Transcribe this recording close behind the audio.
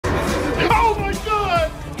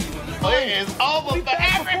is over for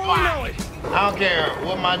everybody. I don't care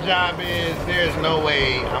what my job is. There's no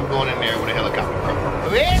way I'm going in there with a helicopter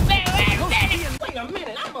crew. Wait a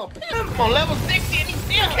minute, I'm on level 60 and he's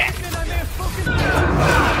still catching.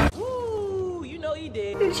 Ooh, you know you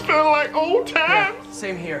did. It's feeling like old times. Yeah,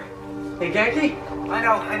 same here. Hey, Genki? I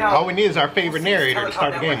know. All we need is our favorite narrator to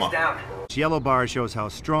start the game off. This yellow bar shows how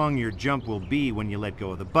strong your jump will be when you let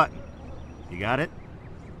go of the button. You got it?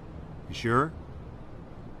 You sure?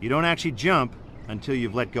 You don't actually jump until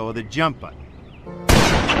you've let go of the jump button.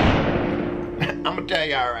 I'm gonna tell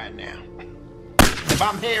y'all right now. If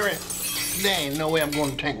I'm hearing, there ain't no way I'm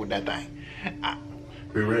going to tank with that thing.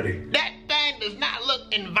 Be ready. That thing does not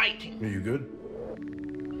look inviting. Are you good?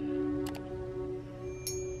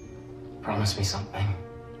 Promise me something.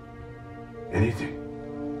 Anything.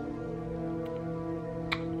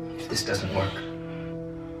 If this doesn't work,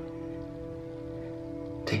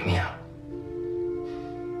 take me out.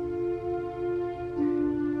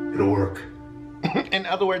 It'll work. In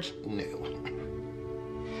other words, no.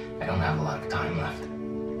 I don't have a lot of time left.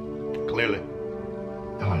 Clearly.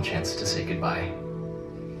 I want a chance to say goodbye.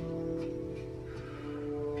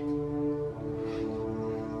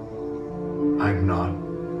 I'm not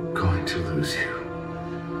going to lose you.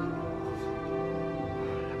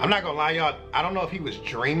 I'm not gonna lie, y'all. I don't know if he was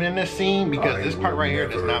dreaming in this scene because this part right here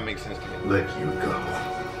does not make sense to me. Let you go.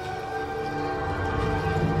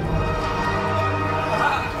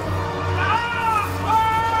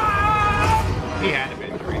 He had to be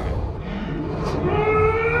dreaming.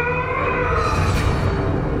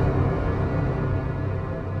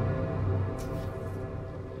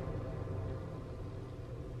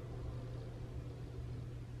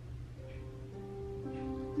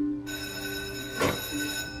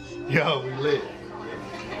 Yo, we lit.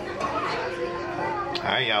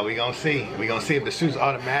 Alright, y'all, we gonna see. We gonna see if the suit's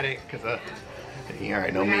automatic, cause you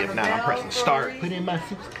already know me. If not, I'm pressing start. Put in my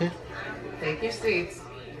suits, cuz. Take your seats.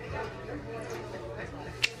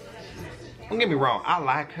 Don't get me wrong, I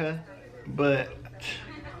like her, but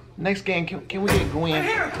next game, can we get Gwen?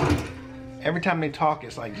 Every time they talk,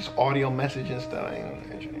 it's like just audio message and stuff.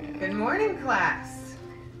 Good morning, class.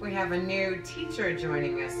 We have a new teacher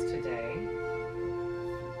joining us today.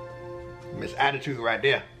 Miss Attitude right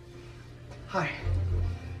there. Hi,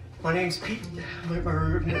 my name's Pete,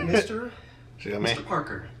 Mr. See what I mean? Mr.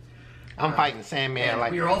 Parker. I'm fighting Sandman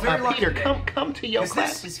like, we are all very lucky Peter, today. come to your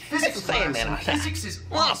class. This is physics Sandman class, and outside. physics is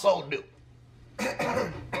What I'm awesome. supposed to do?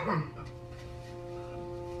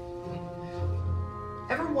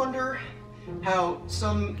 Ever wonder how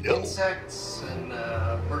some insects and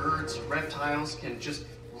birds, reptiles can just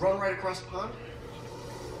run right across the pond?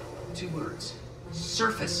 2 words.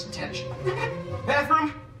 Surface tension.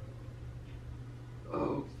 Bathroom?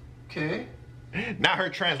 Okay. Not her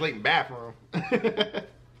translating bathroom.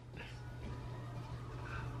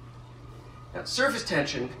 Now, surface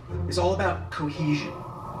tension is all about cohesion.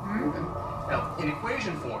 Now, in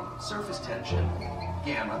equation form, surface tension,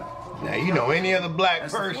 gamma. Now, you know, any other black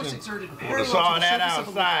As the force person exerted would parallel have saw to the that surface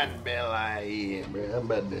of a outside and been like, yeah, bro, I'm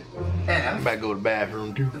about to go to the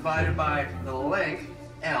bathroom too. divided by the length,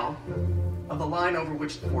 L, of the line over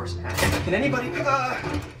which the force acts. Can anybody,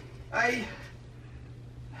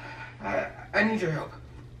 I need your help.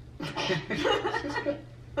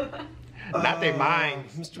 Not their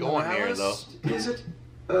minds Mr. going there, though. Morales, is it?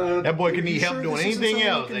 That boy could you need help sure doing this isn't anything something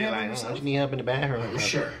else. you They can like, handle don't yourself? you need help in the bathroom?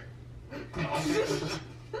 Sure.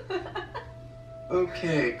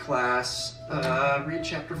 Okay, class. Read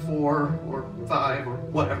chapter 4 or 5 or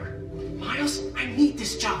whatever. Miles, I need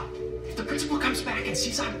this job. If the principal comes back and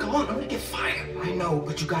sees I'm gone, I'm gonna get fired. I know,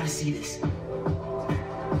 but you gotta see this.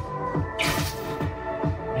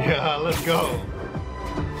 Yeah, let's go.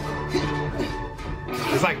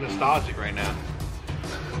 It's like nostalgic right now.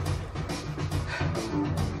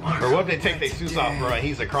 Or what if they take their suits off, bro, and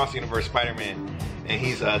he's a cross-universe Spider-Man, and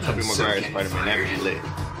he's Tobey Mcguire Spider-Man. That'd be lit.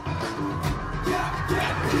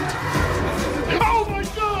 Oh my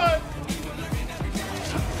god!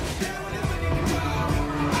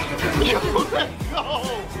 Yo, let's go!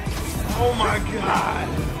 Oh my god!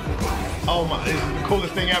 Oh my, this is the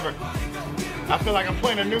coolest thing ever. I feel like I'm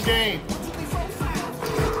playing a new game.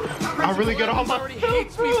 I really got all my stuff.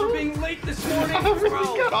 Hates me for being late this morning. I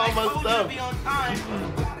really got all my stuff. Be on time.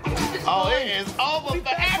 Oh, it is over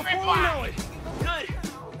for everybody. Good,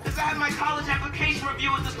 because I had my college application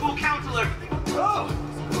review with the school counselor. Oh,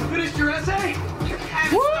 finished your essay?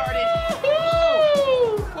 Haven't started.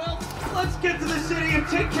 Well, let's get to the city and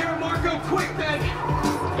take care of Marco quick then.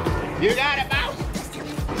 You got it, mouse.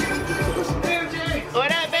 Hey, MJ.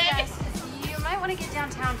 What up, baby? You might want to get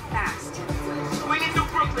downtown fast. Swing into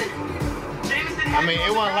Brooklyn. Jameson I mean,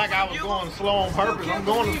 it wasn't like I was going slow on purpose. I'm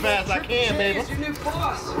going as fast as I can, baby. Your new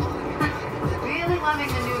boss. Really loving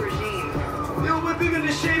the new regime. You'll whip him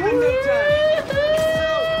into shape in no time. So,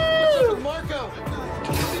 what's up with Marco?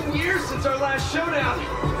 It's been years since our last showdown.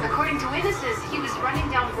 According to witnesses, he was running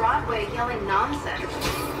down Broadway yelling nonsense.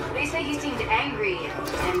 They say he seemed angry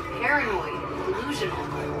and paranoid and delusional.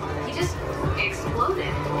 He just exploded.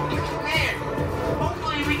 Man,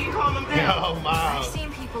 hopefully we can calm him down. Yo, Miles. I've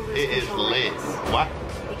seen people lose It is control like lit. this. What?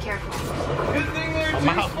 Be careful. Good thing they're Oh,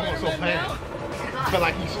 Miles going so fast. I feel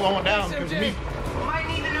like he's slowing down because of me. Might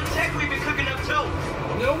need the new tech we've been cooking up too.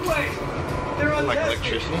 No way. They're on Like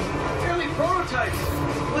testing. electricity. Barely prototypes.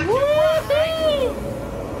 Woo-hoo!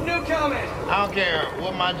 No comment. I don't care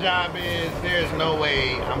what my job is. There's no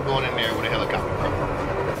way I'm going in there with a helicopter crew.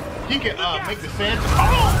 He can make the sand.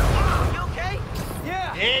 Oh! You okay?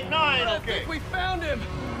 Yeah. Heck no, I ain't I okay. think we found him.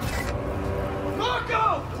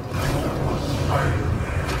 Marco!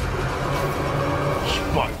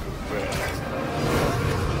 Spiderman.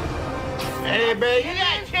 Hey, man, you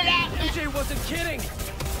gotta chill out. MJ wasn't kidding.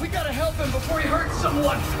 We gotta help him before he hurts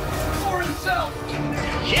someone. Or himself.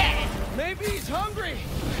 Yeah. Maybe he's hungry.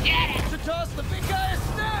 Yeah. To toss the big guy a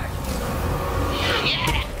snack.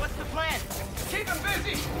 Yeah. What's the plan? Keep him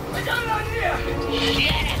busy. I got an idea.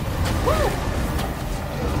 Yeah. Woo!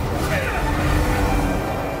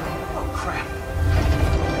 Oh, crap.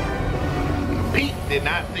 Pete did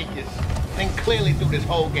not think clearly through this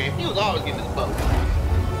whole game. He was always getting his boat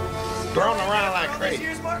thrown around like crazy.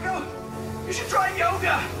 Years, Marco? You should try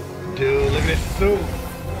yoga. Dude, look at this suit.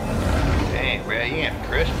 Dang, bro, you ain't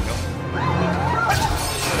Christian, though.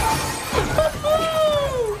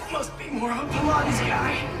 Must be more of a Pilates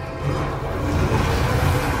guy.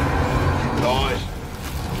 Gosh.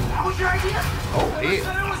 What was your idea? Oh, Never yeah.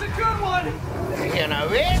 said it was a good one. You know,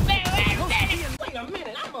 wait a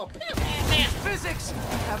minute, I'm a pimp. Physics.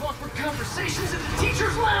 Have awkward conversations in the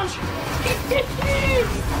teacher's lounge. Skip. It's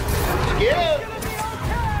gonna be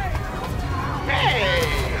okay.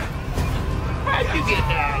 Hey. How'd you get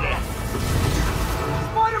down there?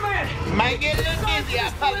 Spiderman. You might get a little dizzy, I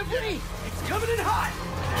apologize. Delivery. It's coming in hot.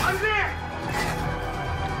 I'm there.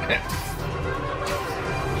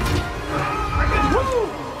 Woo!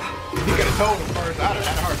 You could have told him first. I'd have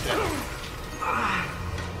had a heart attack.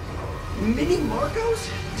 Mini Marcos?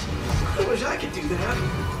 I wish I could do that.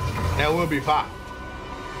 That would be fine.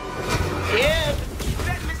 Yeah.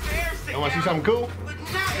 Let Mr. Harrison You want to see down, something cool? but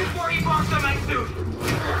not before he barks on my suit.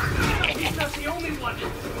 He's not the only one.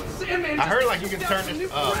 Sandman I heard just like you can down turn some this new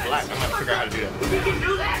friends. black. I'm gonna have to figure out how to do that. You can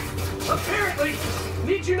do that? Apparently.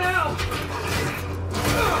 Need you now.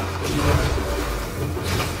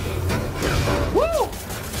 Woo!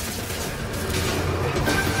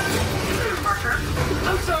 Parker?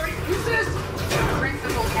 I'm sorry. Who's this?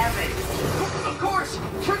 Principal Evans. Of course.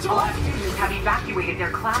 Principal. All students have evacuated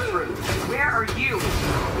their classrooms. Where are you?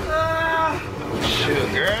 Shoot,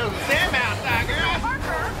 girl. Sam outside, girl.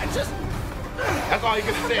 That's all you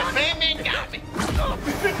could have said. Sandman got me.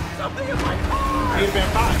 Something in my car. He'd have been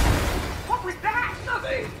fine. What was that?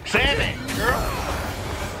 Nothing. Sandman, girl.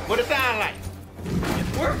 What it sound like?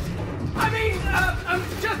 It worked. I mean, I'm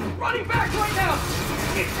just running back right now.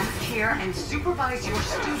 Get back here and supervise your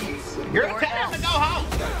students. Girl, Or tell him to else. go home.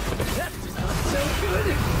 That does not sound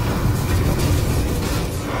good.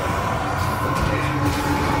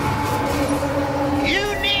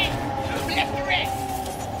 Unit, left to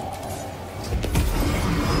rest.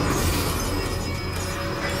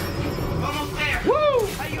 Almost there. Woo!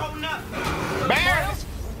 How you holding up? Barely.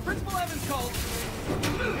 Principal Evans called.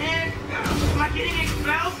 Man, am I getting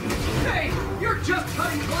expelled? Hey, you're just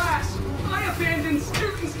cutting class. I abandoned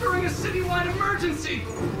students during a citywide emergency.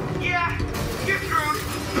 Yeah, you're screwed.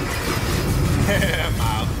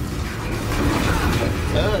 Miles.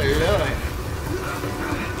 Oh, Lord.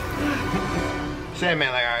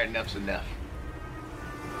 Sandman like, all right, enough's enough.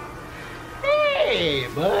 Hey,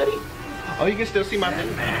 buddy. Oh, you can still see my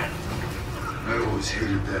thing? I always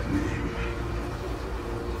hated that name.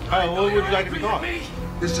 Oh, what would you like to be called? Me.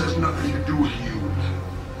 This has nothing to do with you.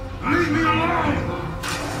 Leave me alone!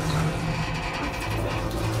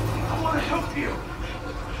 I want to help you.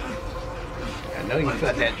 I know you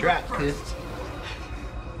got that drop, kid.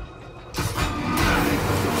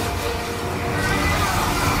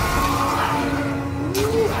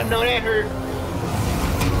 I know that hurt.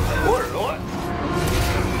 Lord.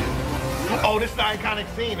 Oh, this is the iconic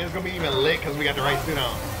scene. It's gonna be even lit because we got the right suit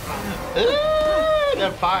on.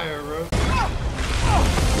 That fire, bro.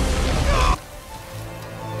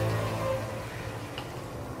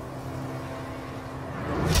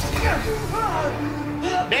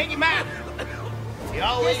 Dang him out. You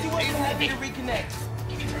always Yes, he wasn't happy to reconnect.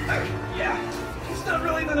 Yeah, he's not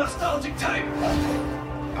really the nostalgic type.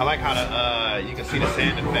 I like how the you can see the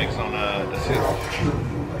sand effects on the suit.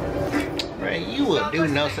 Right, you will do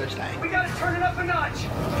no such thing. We gotta turn it up a notch.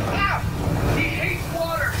 Ow! He hates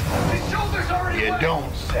water. His shoulder's already You wet.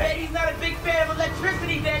 don't say. He's not a big fan of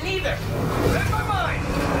electricity then either. Read my mind.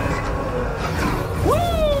 Woo!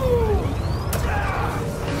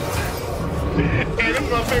 And this is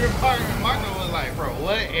my favorite part. Marco was like, bro,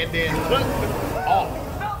 what? And then look off.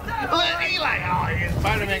 Look, he like, oh, yeah,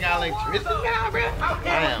 Spider-Man got electricity now, bro. I'll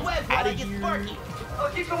handle web while I get sparky. I'll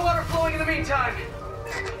keep the water flowing in the meantime.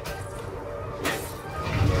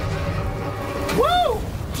 Woo!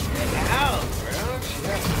 Check it out, bro.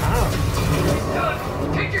 Check it out. Done.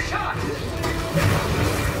 Take your shot.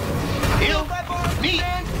 Heal me.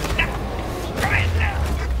 Right now.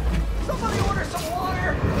 Somebody order some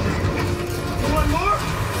water. One more.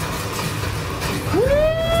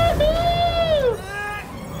 Woo-hoo!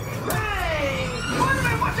 Hey!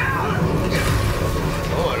 Spider-Man, watch out!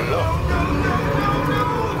 Oh, Lord.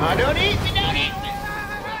 Oh, don't eat me, don't eat me.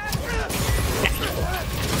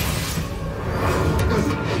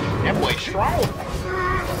 That boy's strong.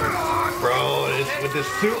 Bro, this, with this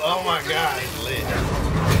suit, oh my God, it's lit.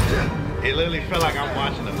 It literally felt like I'm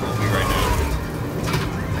watching a movie right now.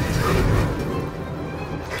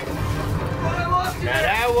 But I lost you. Now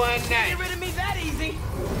that one Get night. rid of me that easy.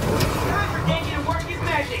 Time for Genki to work his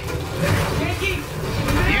magic. Genki!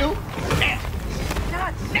 You?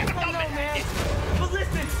 God, never know, man. But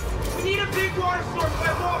listen, we need a big water source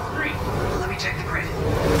by Wall Street. Let me check the grid.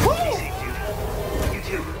 Woo! You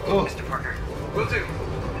too, Oh. Mr. Parker. Will do.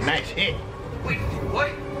 Nice hit. Wait, what?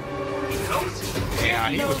 He knows? Yeah,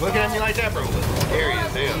 he was looking at me like that, bro. It was scary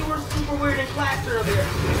as You hell. were super weird in class earlier.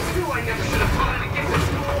 Knew I never should have gone to get to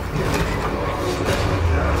school.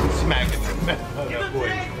 Smacking the mess out of Give that us boy.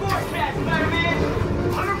 today's forecast, Spider-Man.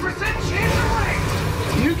 100% chance of rain.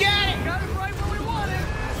 You got it. Got it right where we want it.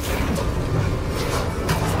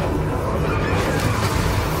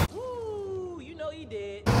 Woo, you know you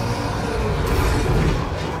did.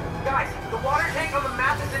 Guys, the water tank on the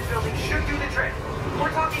Matheson building should do the trick.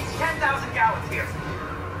 We're talking 10,000 gallons here.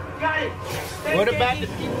 Got it. Thanks, What about Genki. the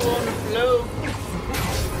people on the floor?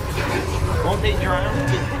 Won't they drown?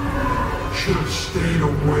 Should have stayed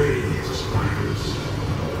away, spiders.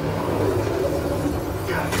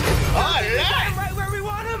 Oh, Got him Lord. right where we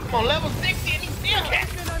want him. I'm on level 60 and he's still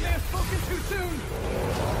catching. I may have spoken too soon.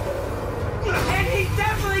 And he's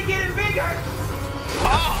definitely getting bigger.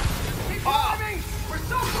 Oh. Keep Oh. climbing. We're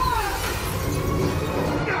so close.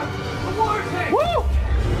 The water tank. Woo!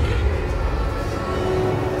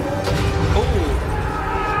 Ooh.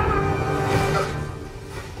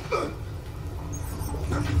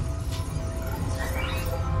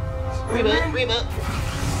 Reboot.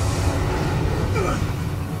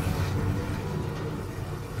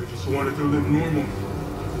 I just wanted to live normal,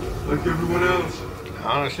 like everyone else. I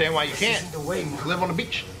don't understand why you can't. Live on the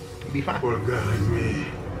beach. You'll be fine. For a guy like me,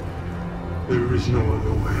 there is no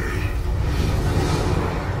other way.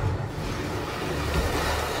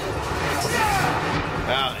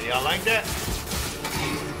 Y'all like that?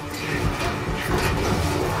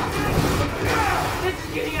 This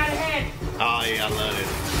is getting out of hand. Oh yeah, I love it.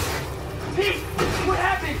 Pete, what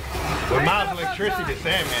happened? With Miles' electricity to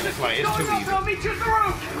Sandman, it's like, it's too No, easy. don't meet you at the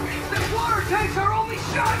roof. The water tanks are only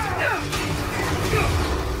shot.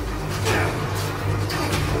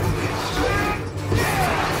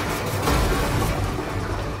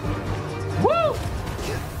 Woo!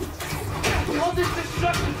 All this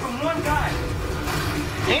destruction from one guy.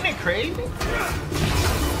 Ain't it crazy?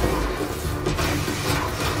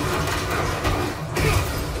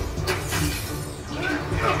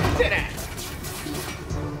 Sit down.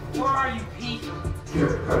 Where are you, Pete?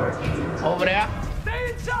 Over there.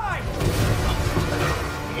 Stay inside.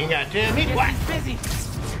 You ain't got 10 minutes. What? He's busy.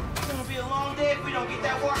 It's gonna be a long day if we don't get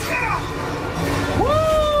that water.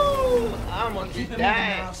 Woo! I almost Keep just it moving,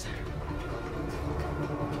 died. Miles.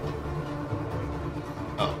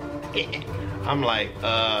 Oh. I'm like,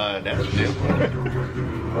 that's new.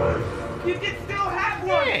 You can still have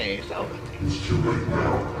one. Hey, it's over. It's too late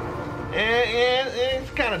now. And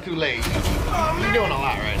it's kind of too late. You're doing a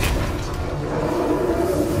lot right now.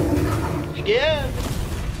 Yeah.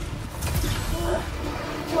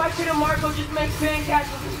 Why couldn't Marco just make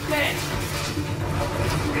sandcastles instead?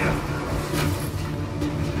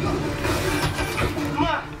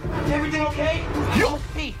 Ma, is everything okay? Where's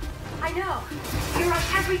Pete? I know. You're on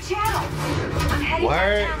every channel. I'm heading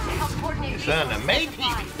Word. downtown to help coordinate Son, the resources May and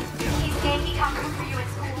supplies. He's Genki coming for you at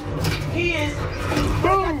school. He is. I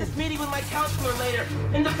got this meeting with my counselor later,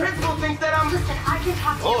 and the principal thinks that I'm... Listen, I can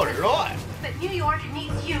talk to you. Oh, Lord. But New York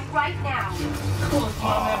needs you right now. Coolest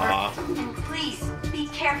mom ever. And please, be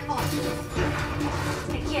careful.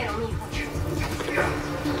 Te quiero, mijo.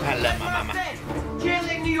 I love my mama. Can't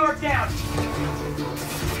let New York down.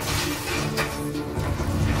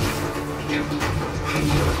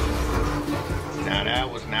 Now that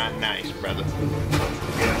was not nice, brother.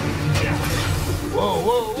 Whoa,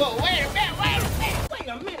 whoa, whoa, wait a minute, wait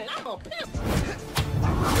a minute, I'm a pistol.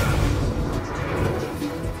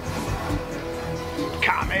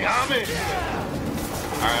 Kamehameha.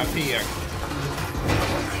 R.I.P.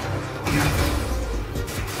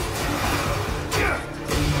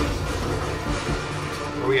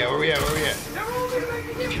 Where we at?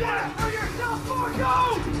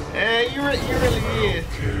 Hey, you really is.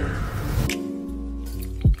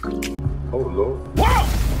 Oh, Lord. Whoa!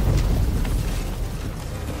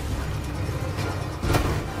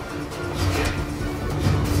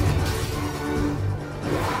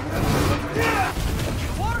 The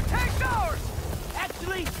water tank's ours!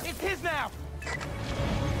 Actually, it's his now.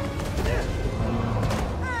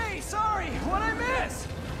 Hey, sorry, what'd I miss?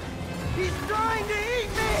 He's trying to eat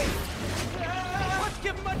me! Let's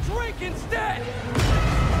give him a drink instead!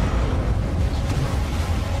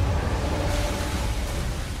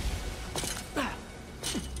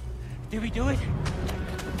 Did we do it?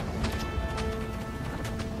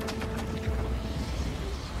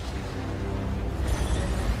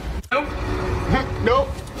 Nope. Nope.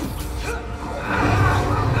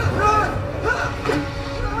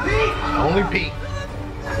 Only Pete.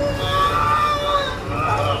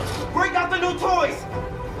 Break out the new toys!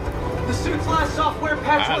 The suit's last software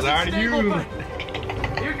patch I was wasn't already stable, using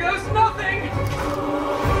but here goes nothing!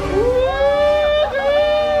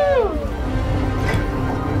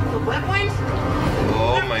 The wet wings?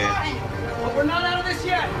 Oh, They're man. flying, but we're not out of this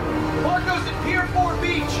yet. Marco's at Pier 4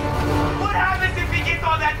 Beach. What happens if he gets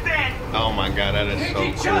on that sand? Oh, my God, that is so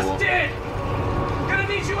He cool. just did! Gonna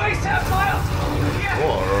need you ASAP, Miles! Yeah!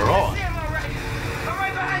 Oh, Lord. Sam, all right. All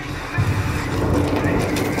right, behind you.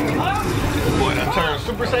 Boy, that turned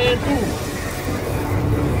Super Saiyan 2.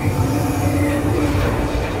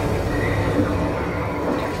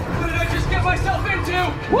 What did I just get myself into?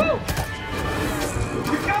 Woo!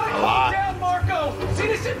 You gotta calm down, Marco!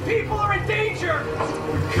 Innocent people are in danger!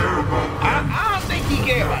 I don't think he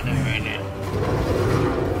cares about that right now.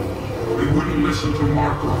 They wouldn't listen to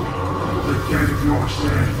Marco. They can't ignore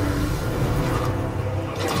Spiderman.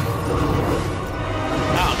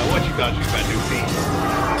 I don't know what you thought you was about to do, Pete.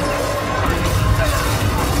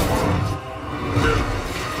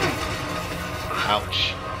 Ouch.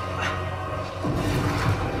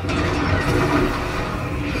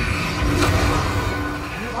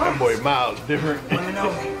 That boy Miles different.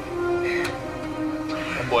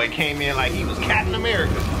 That boy came in like he was Captain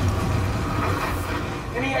America.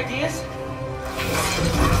 Any ideas?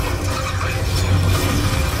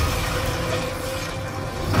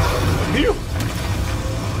 You.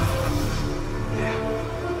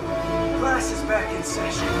 Yeah. Class is back in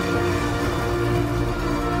session.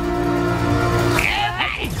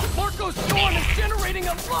 Marco's storm is generating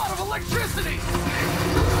a lot of electricity!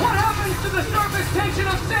 What happens to the surface tension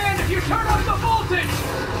of sand if you turn up the voltage?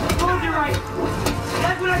 Oh, you're right.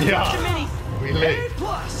 That's what I Yeah. to Mini. We lit. A+.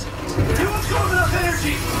 You absorb enough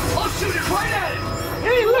energy. I'll shoot it right at it.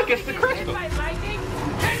 Hey, look, it's the crystal. Can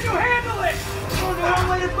you handle it? Only one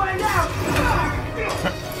way to find out.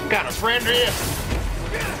 What kind of friend are you?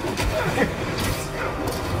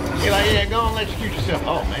 You're like, yeah, go and electrocute yourself.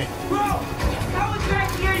 Oh, man. Bro, how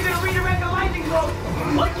exactly are you gonna redirect the lightning bolt?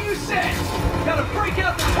 Like you said, gotta break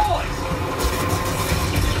out the toys.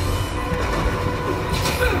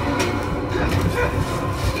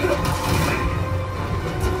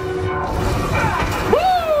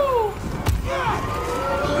 Woo!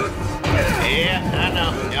 Yeah, I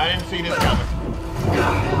know. Y'all didn't see this coming.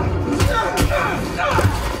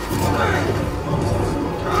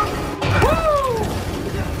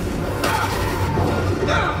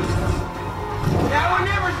 Now or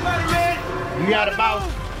never, Spider-Man! You got a boss.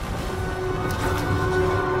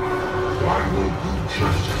 Why won't you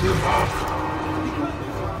just give up?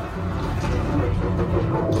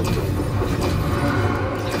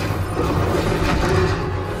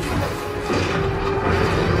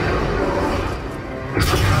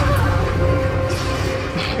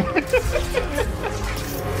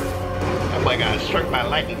 That boy got struck by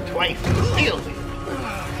lightning twice. Still.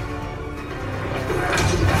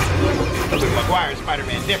 Tobey Mcguire,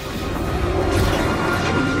 Spider-Man different.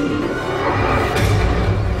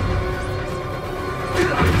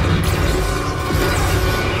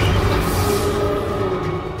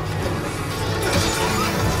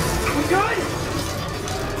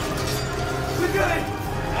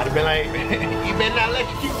 have been like, you better not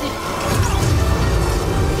electrocute me.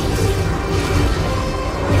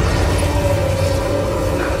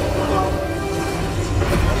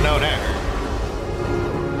 No, that hurt.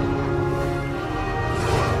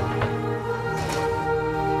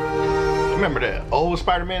 Remember the old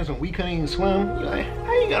Spider-Mans when we couldn't even swim? You're like,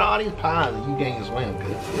 how you got all these ponds and you can't even swim?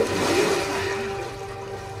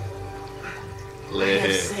 I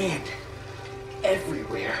have sand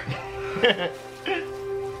everywhere.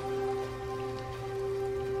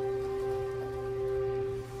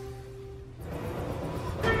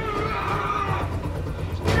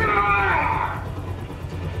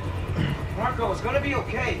 Marco, it's gonna be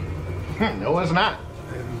okay. No, it's not.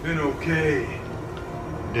 I haven't been okay.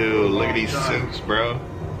 Dude, look at these suits, bro.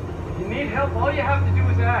 If you need help, all you have to do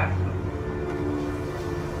is ask.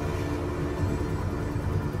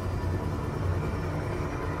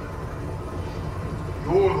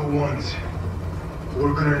 You're the ones who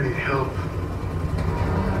are gonna need help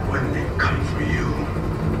when they come for you.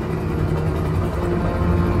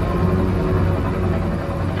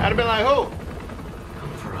 I'd have been like, who?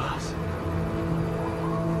 Come for us.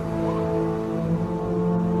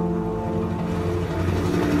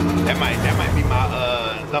 That might be my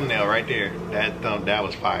thumbnail right there. That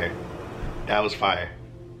was fire. That was fire.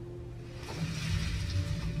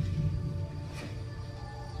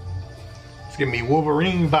 It's giving me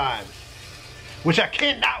Wolverine vibes, which I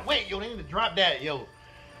cannot wait. Yo, they need to drop that, yo,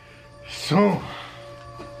 soon.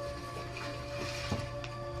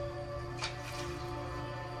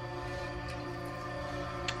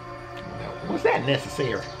 Was that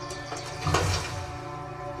necessary?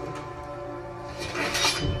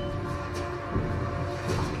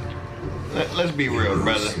 Let's be real,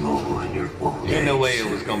 brother. Ain't no way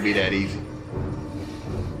it was gonna be that easy.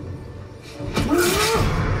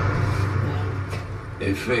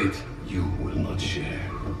 A fate you will not share.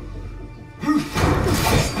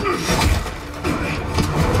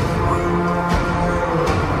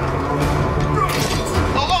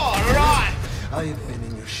 I have been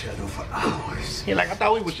in your shadow for hours. He like, I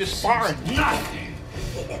thought we was just sparring. Nothing.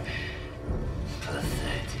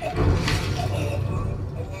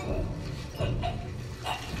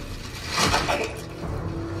 Pathetic.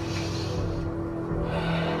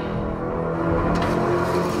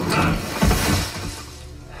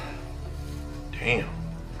 Damn.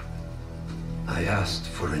 I asked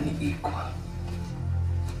for an equal.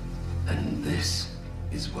 And this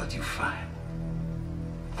is what you find.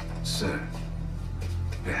 Sir,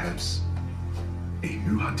 perhaps a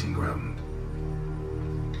new hunting ground.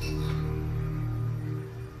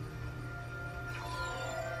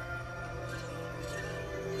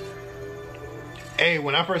 Hey,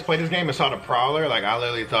 when I first played this game and saw the Prowler, like I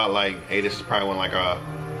literally thought like, hey, this is probably when like our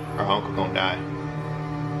uncle gonna die.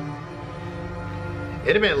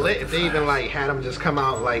 It'd have been lit if they even like had him just come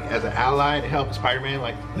out like as an ally and help Spider-Man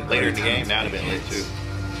like later in the game. That'd have been lit too.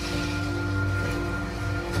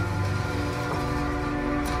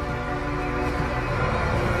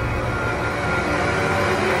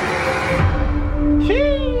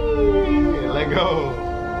 Let go.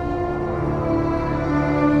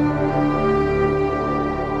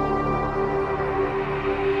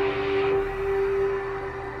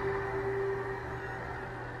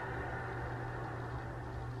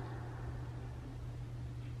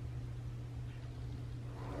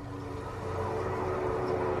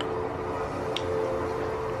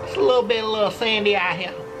 It's a little sandy out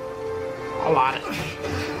here. A lot of it.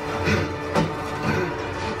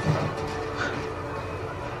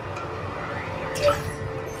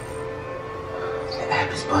 The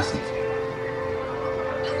app is busted.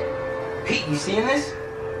 Pete, you seeing this?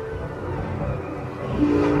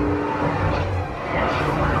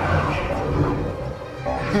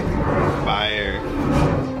 Fire.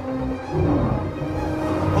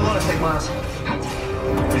 Hold on a sec, Miles.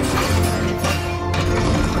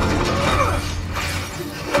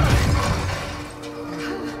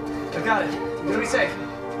 I got it. You're gonna be safe.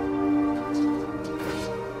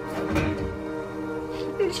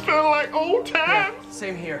 It's feeling like old times. Yeah,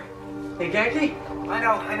 same here. Hey, Genki? I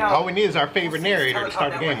know. All we need is our favorite narrator to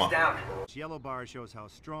start the game off. This yellow bar shows how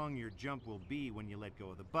strong your jump will be when you let go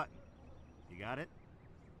of the button. You got it?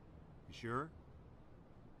 You sure?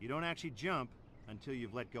 You don't actually jump until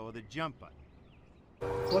you've let go of the jump button.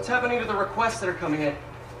 What's happening to the requests that are coming in?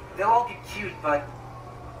 They'll all get queued, but...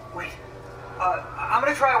 Wait. I'm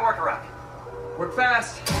gonna try a workaround. Work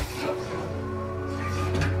fast.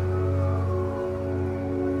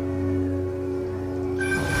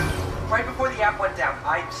 Right before the app went down,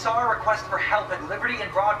 I saw a request for help at Liberty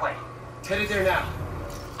and Broadway. Headed there now.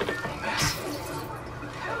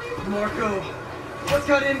 Marco, What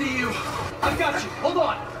got into you? I've got you. Hold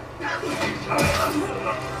on.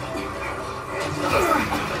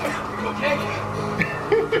 Okay.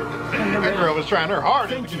 That girl was trying her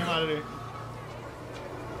hardest to get him out of there.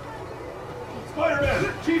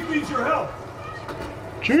 Spider-Man, Chief needs your help.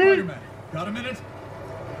 Chief? Spider-Man, got a minute?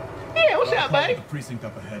 Yeah, what's up, buddy? The precinct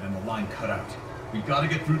up ahead and the line cut out. We've got to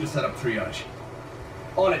get through to set up triage.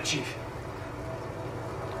 On it, Chief.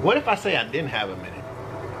 What if I say I didn't have a minute?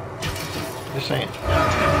 Just saying.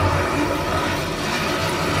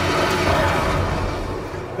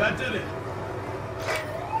 That did it.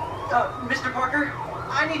 Mr. Parker,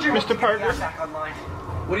 I need your help Mr. to get Parker? the app back online.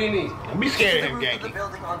 What do you need? Don't be scared of The him, roof of the Ganky.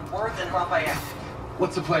 building on Worth and Lafayette.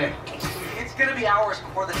 What's the plan? It's gonna be hours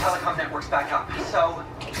before the telecom network's back up, so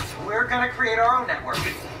we're gonna create our own network.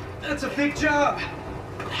 That's a big job.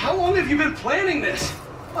 How long have you been planning this?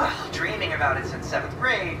 Well, dreaming about it since 7th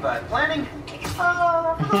grade, but planning,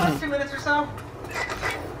 for the last 2 minutes or so.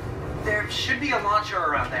 There should be a launcher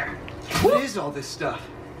around there. What is all this stuff?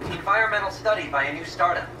 Environmental study by a new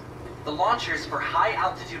startup. The launcher's for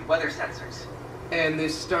high-altitude weather sensors. And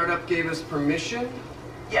this startup gave us permission?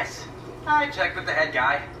 Yes. I checked with the head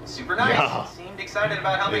guy. Super nice. Yeah. Seemed excited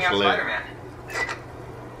about helping It's out lit. Spider-Man.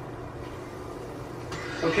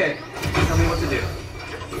 Okay, tell me what to do.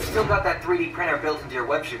 You've still got that 3D printer built into your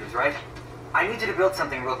web shooters, right? I need you to build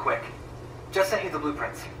something real quick. Just sent you the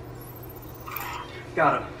blueprints.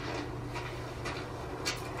 Got him.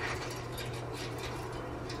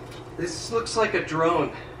 This looks like a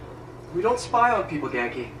drone. We don't spy on people,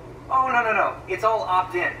 Ganky. Oh, no. It's all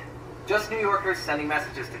opt-in. Just New Yorkers sending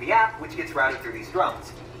messages to the app, which gets routed through these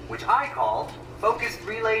drones, which I call Focused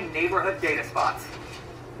Relay Neighborhood Data Spots.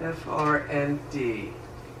 FRND.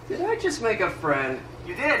 Did I just make a friend?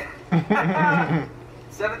 You did!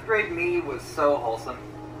 7th grade me was so wholesome.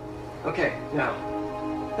 Okay, now,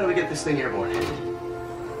 how do we get this thing airborne?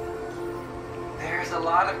 There's a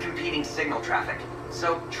lot of competing signal traffic,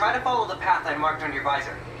 so try to follow the path I marked on your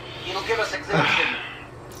visor. It'll give us exhibit signal.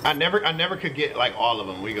 I never could get like all of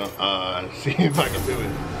them. We gonna see if I can do it.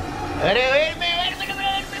 Wait a minute.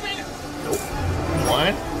 Nope.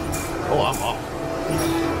 One. Oh, I'm off.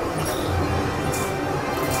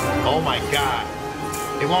 Oh my God.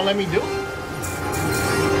 It won't let me do it.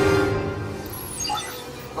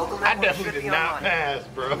 Local I network definitely should did be not online. pass,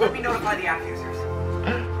 bro. Let me notify the app users.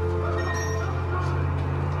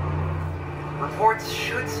 Reports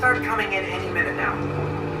should start coming in any minute now.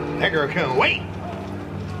 That girl couldn't wait.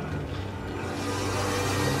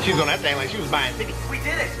 She was on that thing like she was buying tickets We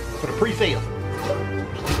did it! for the pre-sale.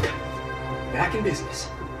 Back in business.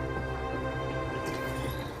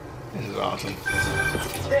 This is awesome.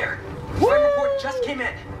 There! One report just came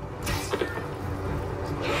in.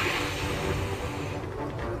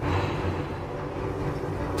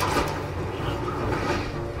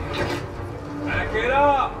 Back it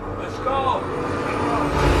up. Let's go.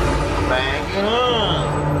 Bang it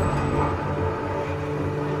on.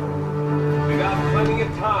 We got plenty of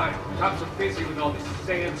time. Cops are busy with all this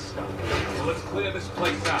sand stuff. So let's clear this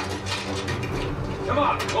place out. Come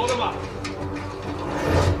on, load them up.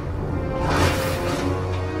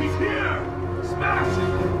 He's here. Smash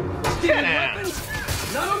it. Sit down.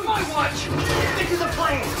 Not on my watch! Stick to the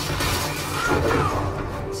plane!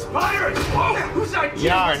 Spider! Whoa! Who's that?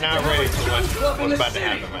 Y'all are not ready for what's about to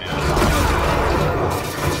happen, man.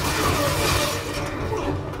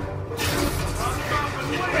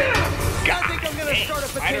 I think I'm gonna start a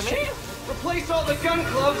petition. Replace all the gun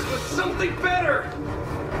clubs with something better.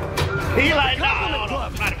 He like, no, Compliment no,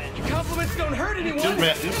 club. Spider-Man. Compliments don't hurt anyone.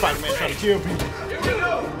 This Spider-Man trying to kill people. Here we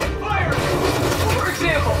go. Fire. For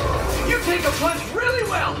example, you take a punch really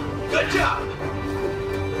well. Good job.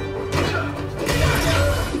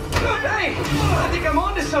 Hey, I think I'm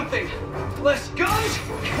onto something. Less guns,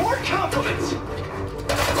 more compliments.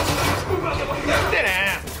 Move out the way. Sit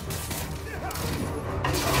down.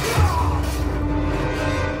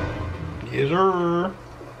 Yes, sir.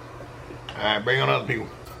 Alright, bring on other people.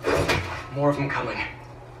 More of them coming.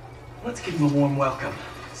 Let's give them a warm welcome,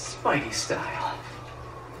 Spidey style.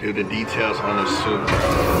 Do the details on the suit.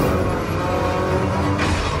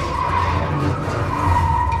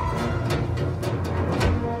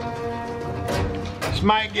 This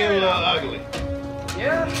might get a little ugly.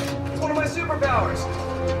 Yeah, it's one of my superpowers.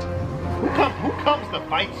 Who comes to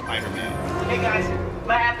fight Spider-Man? Hey guys,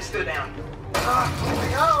 my app is still down. Here we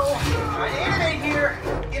go. Trying to animate here.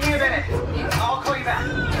 Give me a minute. I'll call you back.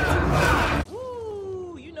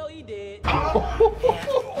 Ooh, you know he did.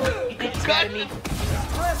 You think he's mad at me?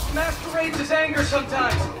 Stress masquerades as anger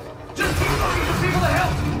sometimes. Just keep looking for people to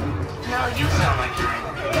help. No, you sound like you're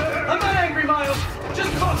angry. I'm not angry, Miles.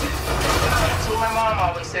 Just focus. That's what my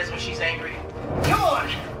always says when she's angry. Come on!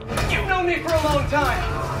 You've known me for a long time.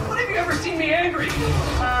 When have you ever seen me angry?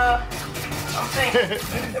 I'm thinking.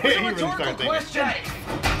 It was a rhetorical question.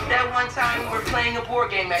 That one time we were playing a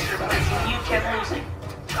board game at your place and you kept losing.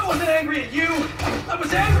 I wasn't angry at you. I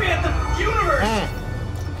was angry at the universe.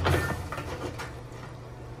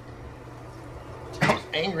 I was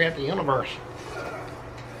angry at the universe.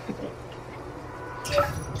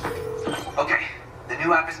 Okay, the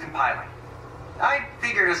new app is compiling. I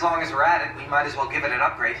figured as long as we're at it, we might as well give it an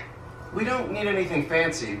upgrade. We don't need anything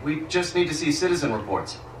fancy. We just need to see citizen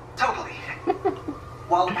reports. Totally.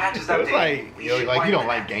 While the patch is It's updating, like you don't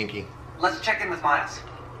like Genki. Let's check in with Miles.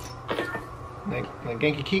 Like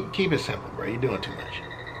Genki, keep it simple, bro. You're doing too much.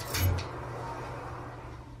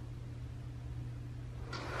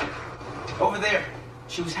 Over there.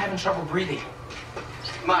 She was having trouble breathing.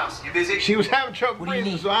 Miles, you busy? She was having trouble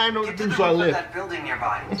breathing, so I didn't know what to do, so I left. That building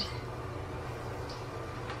nearby.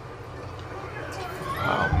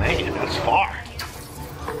 Oh man, that's far.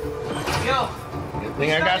 Yo. Good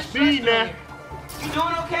thing I got speed now. You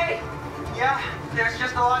doing okay? Yeah, there's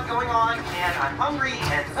just a lot going on, and I'm hungry,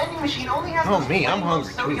 and the vending machine only has those me, I'm plain hungry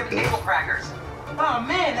too, sodium dude. table crackers. Oh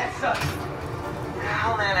man, that sucks.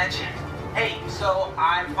 I'll manage. Hey, so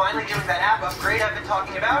I'm finally doing that app upgrade I've been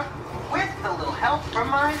talking about, with a little help from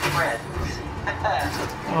my friends.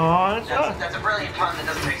 Oh, That's a brilliant pun that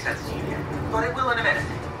doesn't make sense to you yet, but it will in a minute.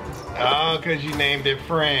 Oh, because you named it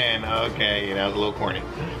friend. Okay, that was a little corny.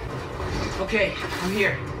 Okay, I'm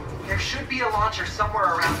here. There should be a launcher somewhere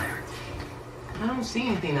around there. I don't see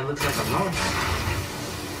anything that looks like a launcher.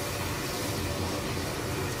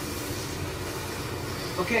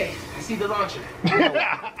 Okay, I see the launcher. I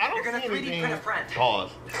don't You're gonna see 3D anything. print a friend.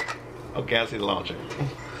 Pause. Okay, I see the launcher.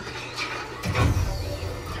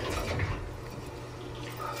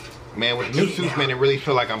 Man, with new suits, man, it really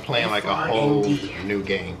feel like I'm playing like a whole new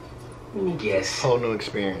game. Let me guess. Whole new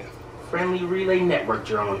experience. Friendly relay network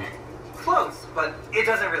drone. Close, but it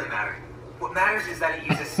doesn't really matter. What matters is that it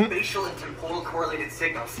uses spatial and temporal correlated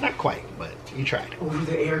signals. Not quite, but you tried.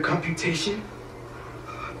 Over-the-air computation?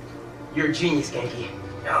 You're a genius, Genki.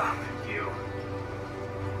 Oh, you.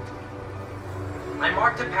 I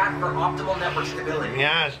marked a path for optimal network stability.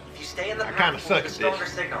 Yeah, If you stay in the I path, kinda we'll suck get a at stronger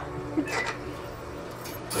this. signal.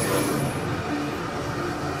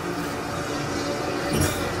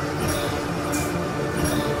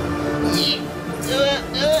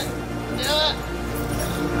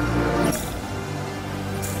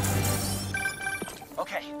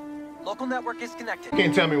 Okay, local network is connected. You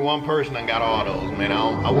can't tell me one person done got all those, man.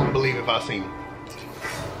 I wouldn't believe if I seen them.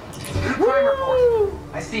 Crime report.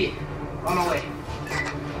 I see it. On my way.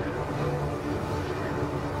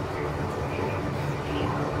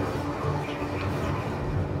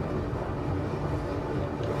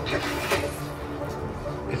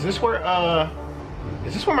 Is this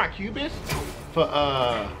where my cube is? For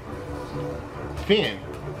Finn.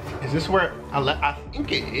 Is this where I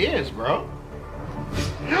think it is, bro.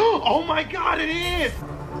 Oh my god, it is!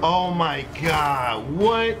 Oh my god,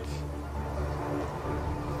 what?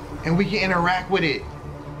 And we can interact with it.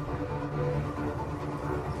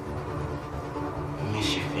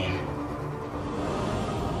 Miss you, Finn.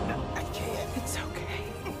 I can't. It's okay.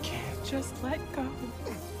 I can't. Just let go.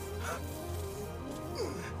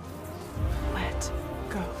 Let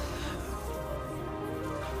go.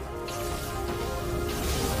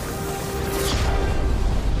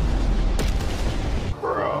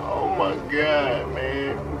 Bro, oh my god,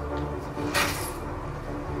 man.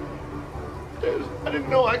 I didn't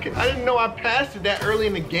know I passed it that early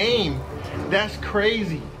in the game. That's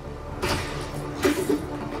crazy.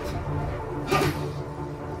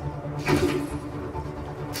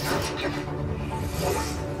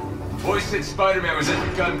 Boy said Spider-Man was at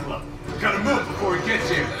the gun club. Gotta move before he gets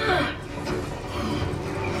here.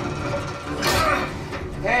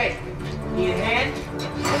 Hey, need a hand?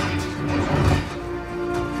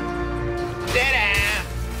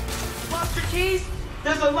 Lost your keys?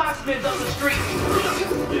 There's a locksmith up the street.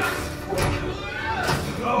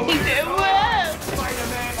 He said, whoa!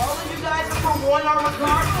 Spider-Man, all of you guys are from one armored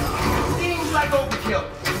car? Seems like overkill.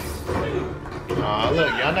 Aw, look,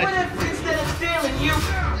 y'all What not. if instead of stealing you,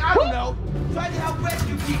 I don't know, try to help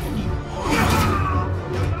rescue people?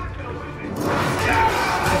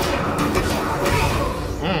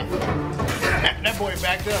 That boy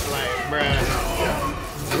backed up like,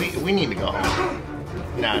 bruh, we need to go home.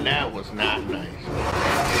 Nah, that was not nice.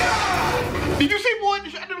 Did you see boy?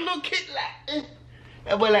 I did a little kid like,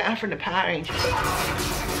 that boy like, I'm from the Power Rangers.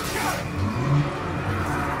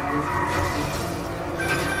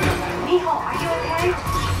 Mijo, are you okay?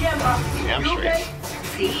 Yeah, Mom. Yeah, I'm You straight. okay?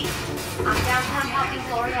 See? I'm downtown helping visiting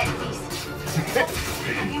Gloria at DC.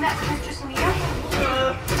 Have you met with Mr. Sumida?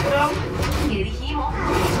 Well, Here dijimos.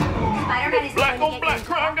 Spider-Man is Black going to on get black you.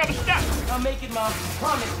 crime gotta stop. I'll make it, Mom.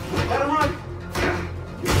 Promise. Gotta run.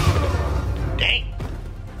 Dang.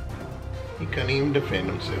 He couldn't even defend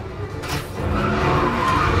himself.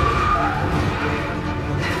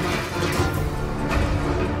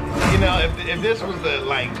 You know, if this was the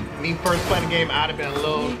me first playing the game, I'd have been a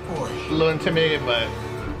little intimidated, but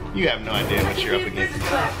you have no idea what you're up against.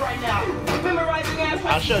 Class right now. Memorizing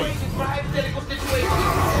I'll show you. equations for hypothetical situations.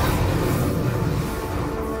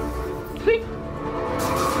 See?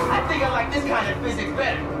 I think I like this kind of physics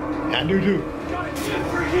better. I do too.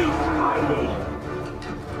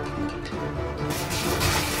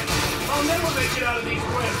 I'll never make it out of these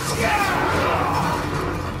whips.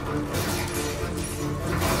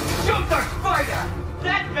 Shoot the spider!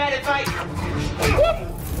 That's bad advice.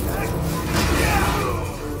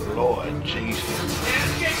 Lord Jesus.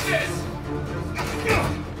 And get this.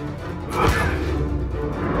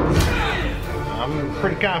 I'm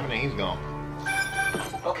pretty confident he's gone.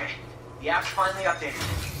 Okay, the app's finally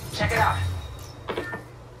updated. Check it out.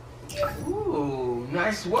 Ooh,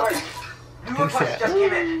 nice work. New request just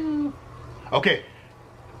came in. Okay,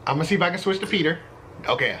 I'm gonna see if I can switch to Peter.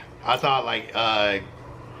 Okay, I thought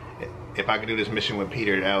if I could do this mission with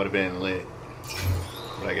Peter, that would have been lit.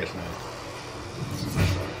 But I guess not.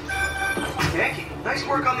 Thank you. Nice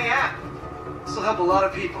work on the app. This will help a lot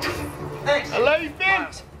of people. Thanks. I love you,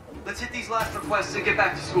 Vince. Let's hit these last requests and get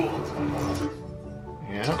back to school.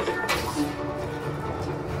 Yeah.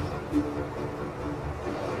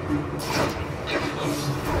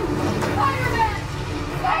 Spider-Man!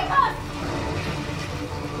 Save us!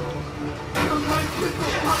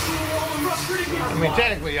 I mean,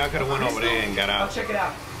 technically, y'all could have went over there and got I'll out. check it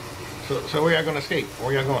out. So where y'all gonna escape?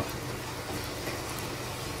 Where y'all going?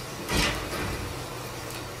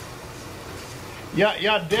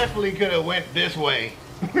 Y'all definitely could have went this way.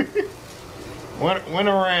 went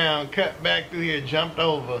around, cut back through here, jumped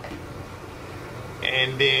over,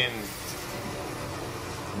 and then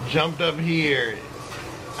jumped up here.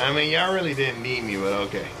 I mean, y'all really didn't need me, but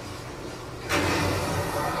okay.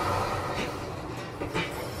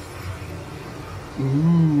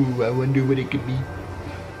 Ooh, I wonder what it could be.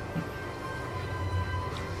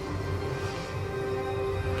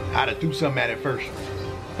 I'd have threw something at it first.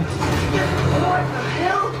 What the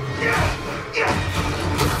hell?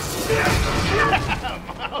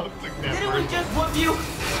 Didn't we just whoop you?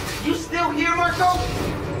 You still here, Marco?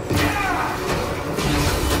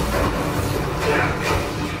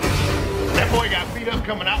 That boy got beat up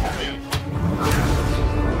coming out of there.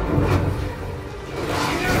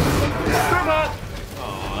 Come on.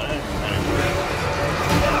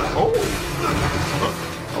 Oh,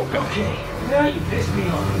 Okay, now you pissed me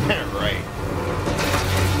off. Right.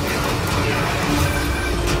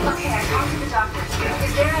 Okay, I talked to the doctor.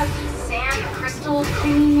 Is there a sand crystal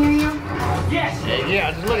thingy near you? Yes. Yeah, I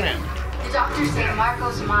was just looking at him. The doctors say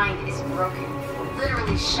Marco's mind is broken.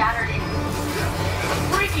 Literally shattered in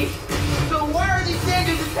Freaky. So why are these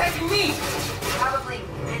sanders attacking me? probably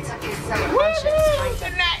bits of his subconscious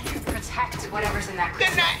trying to protect whatever's in that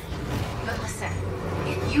crystal. But listen,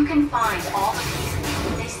 if you can find all the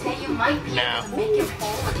pieces, they say you might be able to make him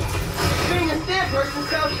whole again. Being a sand person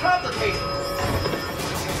sounds complicated.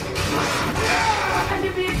 I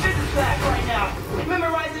should be in physics class right now,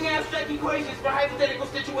 memorizing abstract equations for hypothetical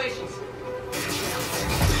situations.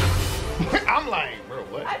 I'm like, bro,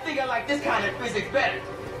 what? I think I like this kind of physics better.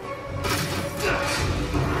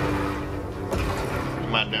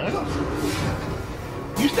 Am I done?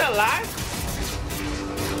 You still alive?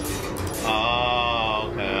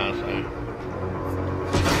 Oh, okay, I see.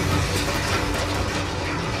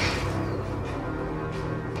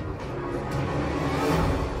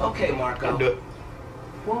 Okay, Marco. Do it.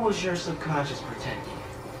 What was your subconscious protecting?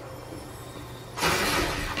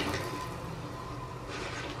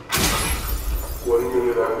 One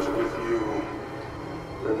minute I was with you,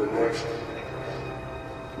 and the next,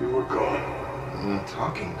 you were gone.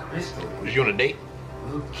 Talking crystal. Was you on a date?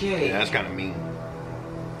 Okay. Yeah, that's kind of mean.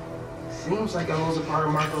 Seems like I was a part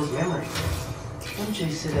of Marco's memory. MJ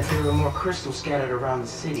said that there were more crystals scattered around the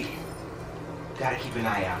city. Gotta keep an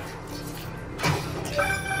eye out.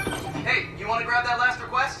 Hey, you want to grab that last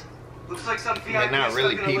request? Looks like some VIP Yeah, not is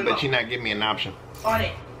really, stuck in a Pete, limo. but you're not giving me an option. On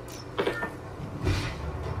it.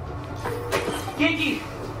 Genki,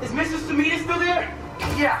 is Mrs. Sumida still there?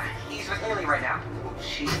 Yeah, he's with Haley right now.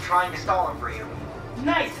 She's trying to stall him for you.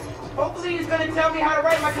 Nice. Hopefully he's gonna tell me how to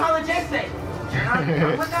write my college essay. You're not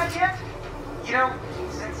done with that yet? You know,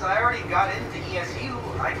 since I already got into ESU,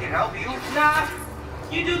 I can help you. Nah,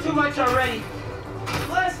 you do too much already.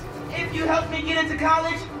 Plus, if you helped me get into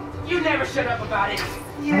college, you never shut up about it.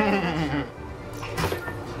 Yeah.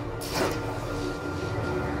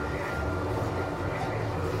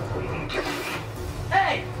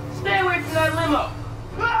 Hey, stay away from that limo.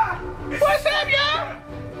 Ah! What's up, y'all?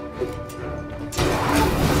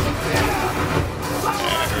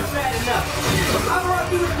 Bad enough. I brought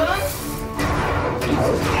you with guns.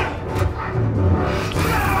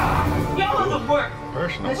 Y'all are the work.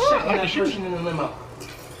 Personal. Let's check on that person in the limo.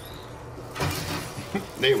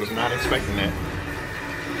 They was not expecting that.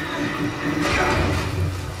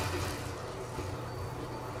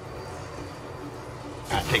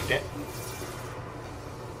 I'll take that.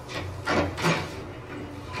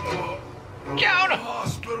 Get out of the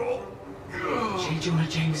hospital. J. Jonah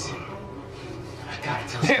Jameson. I gotta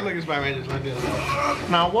tell Hey, look at Spider-Man just like this.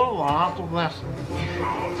 Now, what a lot of lesson.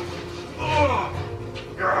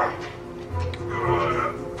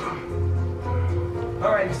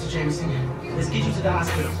 All right, Mr. Jameson. Let's get you to the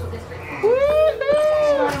hospital.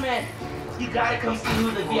 Spider-Man, you gotta come see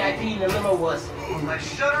who the VIP in the limo was. I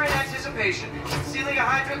shudder in anticipation. Sealing a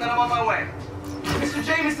hydrant, then I'm on my way. Mr.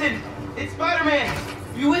 Jameson, it's Spider-Man.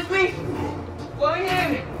 You with me? Going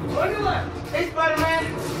in. On your left. Hey,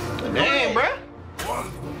 Spider-Man. Damn, bruh.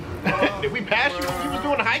 Did we pass you when we was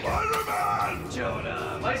doing the hike? Spider-Man!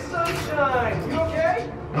 Jonah, my sunshine. You okay?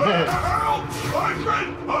 Help! I've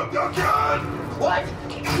been abducted! What?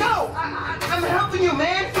 No, I'm helping you,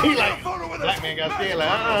 man. He like, black man got scared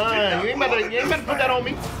like, you ain't better put that on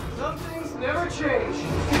me. Some things never change.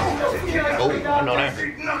 Oh, I know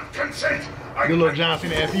that. Not consent. Good little John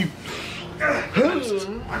Cena after you.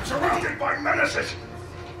 I'm surrounded by menaces.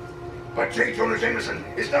 But J. Jonah Jameson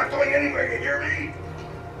is not going anywhere, you hear me?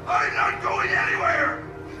 I'm not going anywhere!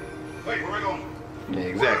 Wait, where am I going? Yeah,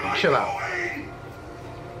 exactly. Chill out.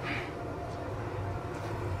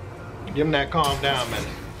 Give him that calm down, man.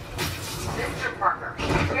 Mr. Parker,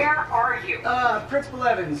 where are you? Principal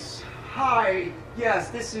Evans. Hi. Yes,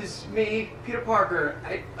 this is me, Peter Parker.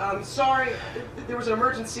 I'm sorry. There was an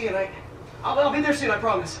emergency and I'll be there soon, I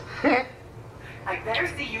promise. I better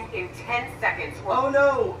see you in 10 seconds. Or... Oh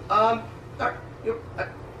no. You're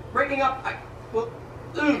breaking up.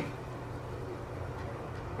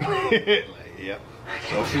 Yep.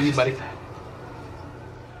 So see you, buddy.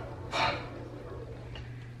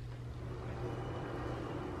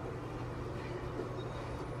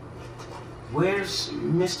 Where's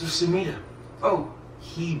Mr. Sumida? Oh,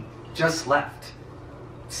 he just left.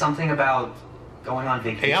 Something about going on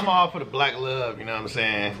vacation. Hey, I'm all for the black love, you know what I'm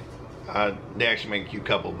saying? They actually make a cute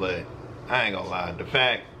couple, but I ain't gonna lie. The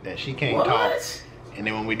fact that she can't talk, and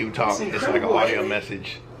then when we do talk, it's like an audio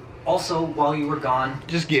message. Also, while you were gone,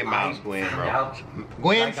 just get Miles Gwen, bro.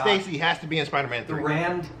 Gwen Stacy has to be in Spider-Man 3. The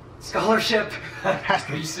Rand Scholarship. Has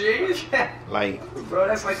to be. You serious? Like, bro,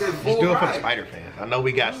 that's like a full just do it for the ride. Spider fans. I know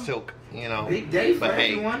we got Silk, you know. Big day for but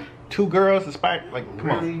hey, everyone. 2 girls to Spider, like,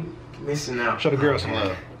 come on. Missing out. Show the girls some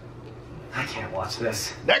love. I can't watch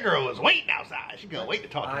this. That girl was waiting outside. She gonna wait to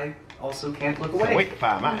talk to I me. also can't look away. Wait to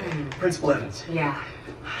find my ass. Principal Evans. Yeah.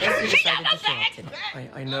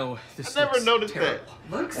 I know this. I never noticed terrible.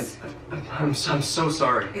 that. Looks? I'm so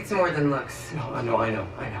sorry. It's more than looks. No, I know.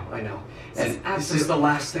 And this is the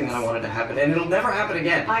last thing I wanted to happen, and it'll never happen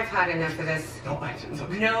again. I've had enough of this. No,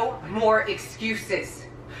 No more excuses.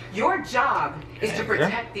 Your job is to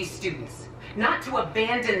protect these students, not to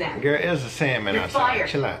abandon them. Girl, it's a Sandman You're outside. fired.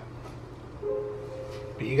 Chill out.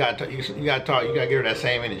 But you gotta talk. You gotta talk. You gotta give her that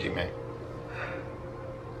same energy, man.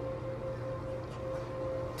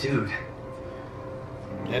 Dude.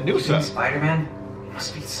 Yeah, do something. Spider-Man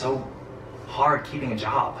must be so hard keeping a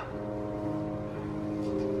job.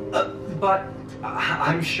 But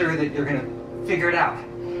I'm sure that you're gonna figure it out.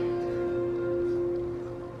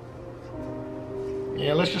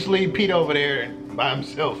 Yeah, let's just leave Pete over there by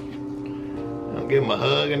himself. Don't give him a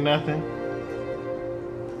hug or nothing.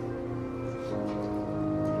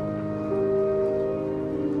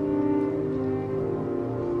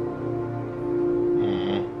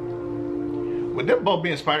 With them both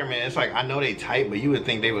being Spider-Man, it's like, I know they tight, but you would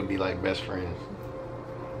think they would be like best friends.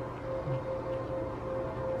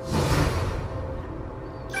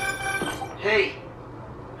 Hey.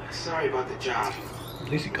 Sorry about the job. At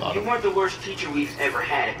least he caught You him. weren't the worst teacher we've ever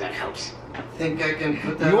had, if that helps. Think I can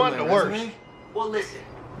put that You on weren't my the worst. resume? Well, listen.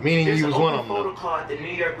 Meaning There's you an was one open of them, photo though. call at the New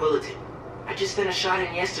York Bulletin. I just sent a shot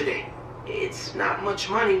in yesterday. It's not much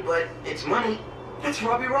money, but it's money. That's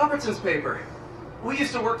Robbie Robertson's paper. We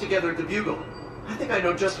used to work together at the Bugle. I think I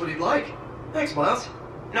know just what he'd like. Thanks, Miles.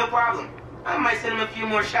 No problem. I might send him a few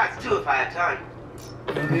more shots, too, if I have time.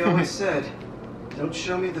 He always said, don't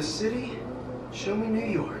show me the city, show me New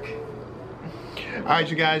York. All right,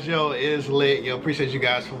 you guys, yo, it's lit. Yo, appreciate you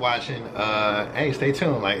guys for watching. Hey, stay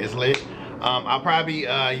tuned. Like, it's lit. I'll probably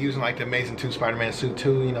be using like the Amazing 2 Spider-Man suit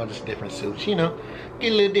too. You know, just different suits. You know,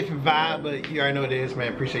 get a little different vibe, but you already know what it is,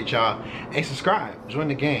 man. Appreciate y'all. Hey, subscribe. Join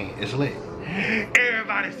the game. It's lit.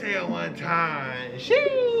 Everybody say it one time.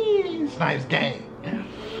 Sheesh. Snipes gang.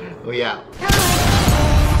 We out.